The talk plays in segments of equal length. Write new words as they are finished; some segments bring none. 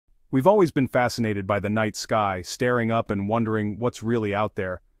We've always been fascinated by the night sky, staring up and wondering what's really out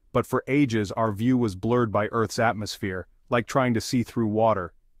there, but for ages our view was blurred by Earth's atmosphere, like trying to see through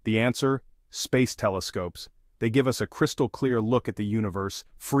water. The answer? Space telescopes. They give us a crystal-clear look at the universe,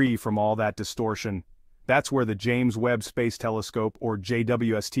 free from all that distortion. That's where the James Webb Space Telescope, or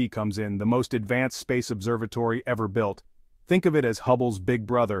JWST, comes in, the most advanced space observatory ever built. Think of it as Hubble's big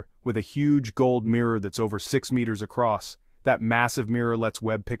brother, with a huge gold mirror that's over 6 meters across. That massive mirror lets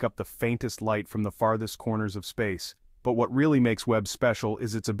Webb pick up the faintest light from the farthest corners of space. But what really makes Webb special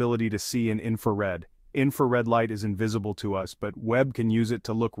is its ability to see in infrared. Infrared light is invisible to us, but Webb can use it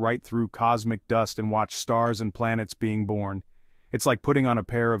to look right through cosmic dust and watch stars and planets being born. It's like putting on a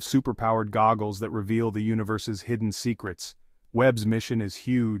pair of superpowered goggles that reveal the universe's hidden secrets. Webb's mission is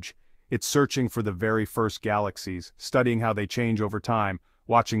huge. It's searching for the very first galaxies, studying how they change over time,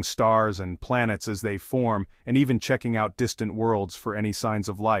 watching stars and planets as they form, and even checking out distant worlds for any signs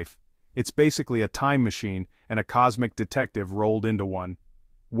of life. It's basically a time machine and a cosmic detective rolled into one.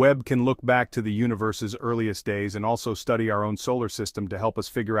 Webb can look back to the universe's earliest days and also study our own solar system to help us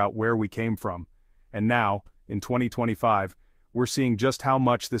figure out where we came from. And now, in 2025, we're seeing just how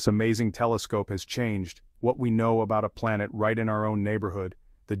much this amazing telescope has changed what we know about a planet right in our own neighborhood.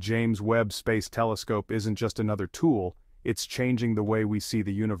 The James Webb Space Telescope isn't just another tool, it's changing the way we see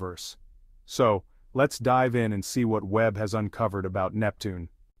the universe. So, let's dive in and see what Webb has uncovered about Neptune.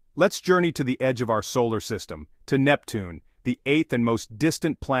 Let's journey to the edge of our solar system, to Neptune, the eighth and most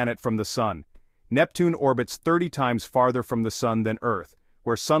distant planet from the Sun. Neptune orbits 30 times farther from the Sun than Earth,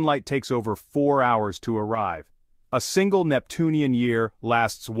 where sunlight takes over 4 hours to arrive. A single Neptunian year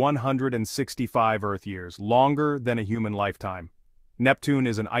lasts 165 Earth years, longer than a human lifetime. Neptune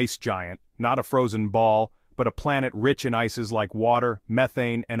is an ice giant, not a frozen ball, but a planet rich in ices like water,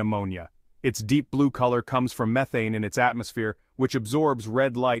 methane, and ammonia. Its deep blue color comes from methane in its atmosphere, which absorbs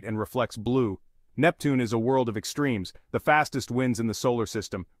red light and reflects blue. Neptune is a world of extremes, the fastest winds in the solar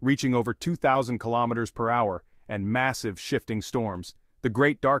system, reaching over 2,000 kilometers per hour, and massive shifting storms. The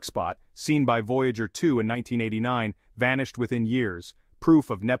Great Dark Spot, seen by Voyager 2 in 1989, vanished within years, proof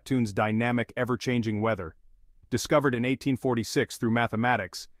of Neptune's dynamic, ever-changing weather. Discovered in 1846 through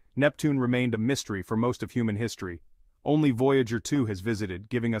mathematics, Neptune remained a mystery for most of human history. Only Voyager 2 has visited,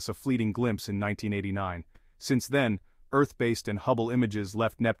 giving us a fleeting glimpse in 1989. Since then, Earth-based and Hubble images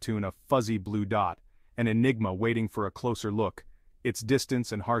left Neptune a fuzzy blue dot, an enigma waiting for a closer look. Its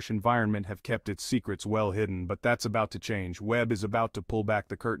distance and harsh environment have kept its secrets well hidden, but that's about to change. Webb is about to pull back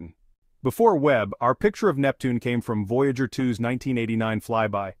the curtain. Before Webb, our picture of Neptune came from Voyager 2's 1989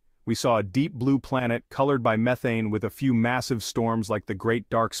 flyby. We saw a deep blue planet colored by methane with a few massive storms like the Great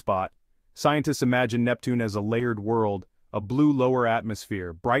Dark Spot. Scientists imagine Neptune as a layered world, a blue lower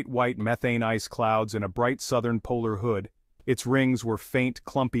atmosphere, bright white methane ice clouds, and a bright southern polar hood. Its rings were faint,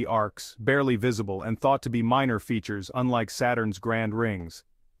 clumpy arcs, barely visible and thought to be minor features unlike Saturn's grand rings.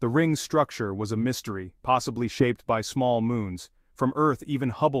 The ring's structure was a mystery, possibly shaped by small moons. From Earth, even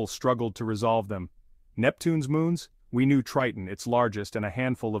Hubble struggled to resolve them. Neptune's moons? We knew Triton, its largest, and a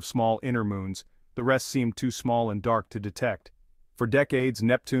handful of small inner moons. The rest seemed too small and dark to detect. For decades,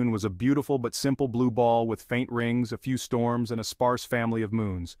 Neptune was a beautiful but simple blue ball with faint rings, a few storms, and a sparse family of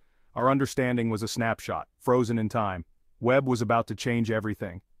moons. Our understanding was a snapshot, frozen in time. Webb was about to change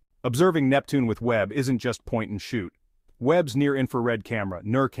everything. Observing Neptune with Webb isn't just point and shoot. Webb's near-infrared camera,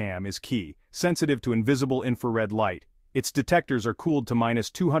 NIRCam, is key, sensitive to invisible infrared light. Its detectors are cooled to minus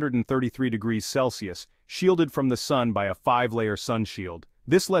 233 degrees Celsius, shielded from the sun by a 5-layer sun shield.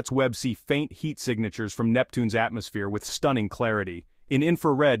 This lets Webb see faint heat signatures from Neptune's atmosphere with stunning clarity. In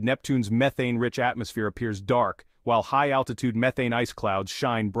infrared, Neptune's methane-rich atmosphere appears dark, while high-altitude methane ice clouds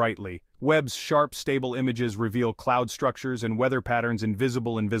shine brightly. Webb's sharp, stable images reveal cloud structures and weather patterns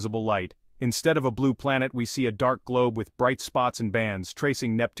invisible in visible light. Instead of a blue planet, we see a dark globe with bright spots and bands,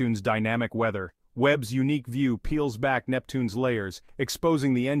 tracing Neptune's dynamic weather. Webb's unique view peels back Neptune's layers,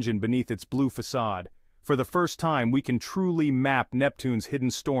 exposing the engine beneath its blue facade. For the first time, we can truly map Neptune's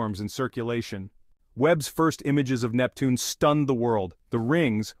hidden storms and circulation. Webb's first images of Neptune stunned the world. The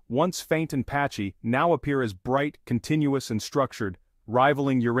rings, once faint and patchy, now appear as bright, continuous, and structured,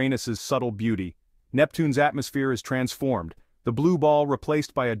 rivaling Uranus's subtle beauty. Neptune's atmosphere is transformed, the blue ball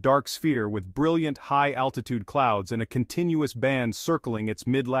replaced by a dark sphere with brilliant high-altitude clouds and a continuous band circling its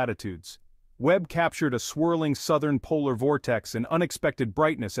mid-latitudes. Webb captured a swirling southern polar vortex and unexpected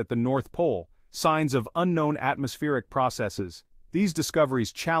brightness at the North Pole, signs of unknown atmospheric processes. These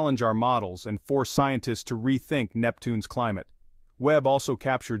discoveries challenge our models and force scientists to rethink Neptune's climate. Webb also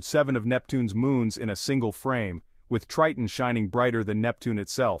captured 7 of Neptune's moons in a single frame, with Triton shining brighter than Neptune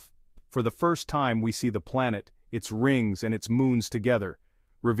itself. For the first time we see the planet, its rings and its moons together.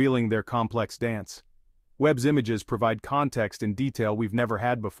 revealing their complex dance. Webb's images provide context and detail we've never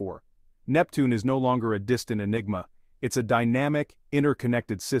had before. Neptune is no longer a distant enigma, it's a dynamic,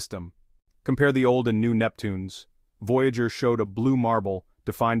 interconnected system. Compare the old and new Neptunes. Voyager showed a blue marble,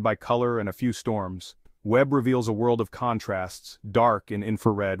 defined by color and a few storms. Webb reveals a world of contrasts, dark in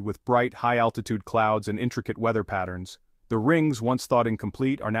infrared with bright high-altitude clouds and intricate weather patterns. The rings once thought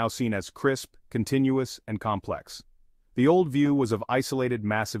incomplete are now seen as crisp, continuous, and complex. The old view was of isolated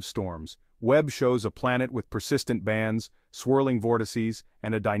massive storms. Webb shows a planet with persistent bands, swirling vortices,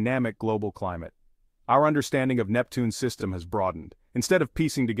 and a dynamic global climate. Our understanding of Neptune's system has broadened. Instead of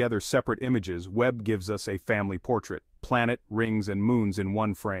piecing together separate images, Webb gives us a family portrait, planet, rings, and moons in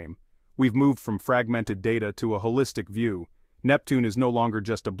one frame. We've moved from fragmented data to a holistic view. Neptune is no longer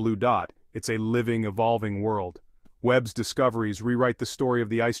just a blue dot, it's a living, evolving world. Webb's discoveries rewrite the story of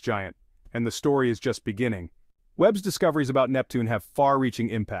the ice giant, and the story is just beginning. Webb's discoveries about Neptune have far-reaching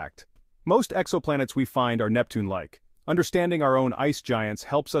impact. Most exoplanets we find are Neptune-like. Understanding our own ice giants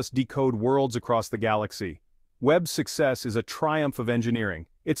helps us decode worlds across the galaxy. Webb's success is a triumph of engineering.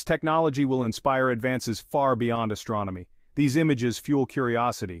 Its technology will inspire advances far beyond astronomy. These images fuel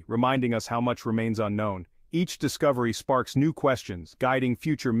curiosity, reminding us how much remains unknown. Each discovery sparks new questions, guiding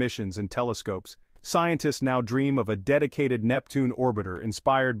future missions and telescopes. Scientists now dream of a dedicated Neptune orbiter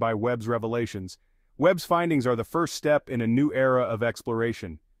inspired by Webb's revelations. Webb's findings are the first step in a new era of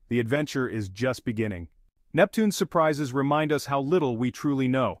exploration. The adventure is just beginning. Neptune's surprises remind us how little we truly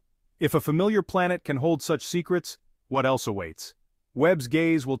know. If a familiar planet can hold such secrets, what else awaits? Webb's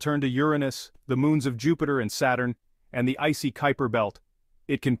gaze will turn to Uranus, the moons of Jupiter and Saturn, and the icy Kuiper belt.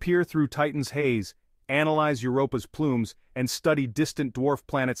 It can peer through Titan's haze, analyze Europa's plumes, and study distant dwarf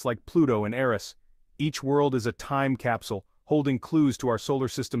planets like Pluto and Eris. Each world is a time capsule, holding clues to our solar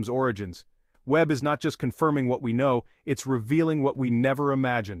system's origins. Webb is not just confirming what we know, it's revealing what we never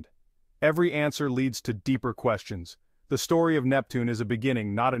imagined. Every answer leads to deeper questions. The story of Neptune is a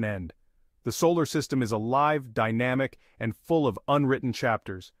beginning, not an end. The solar system is alive, dynamic, and full of unwritten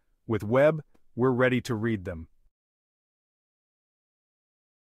chapters. With Webb, we're ready to read them.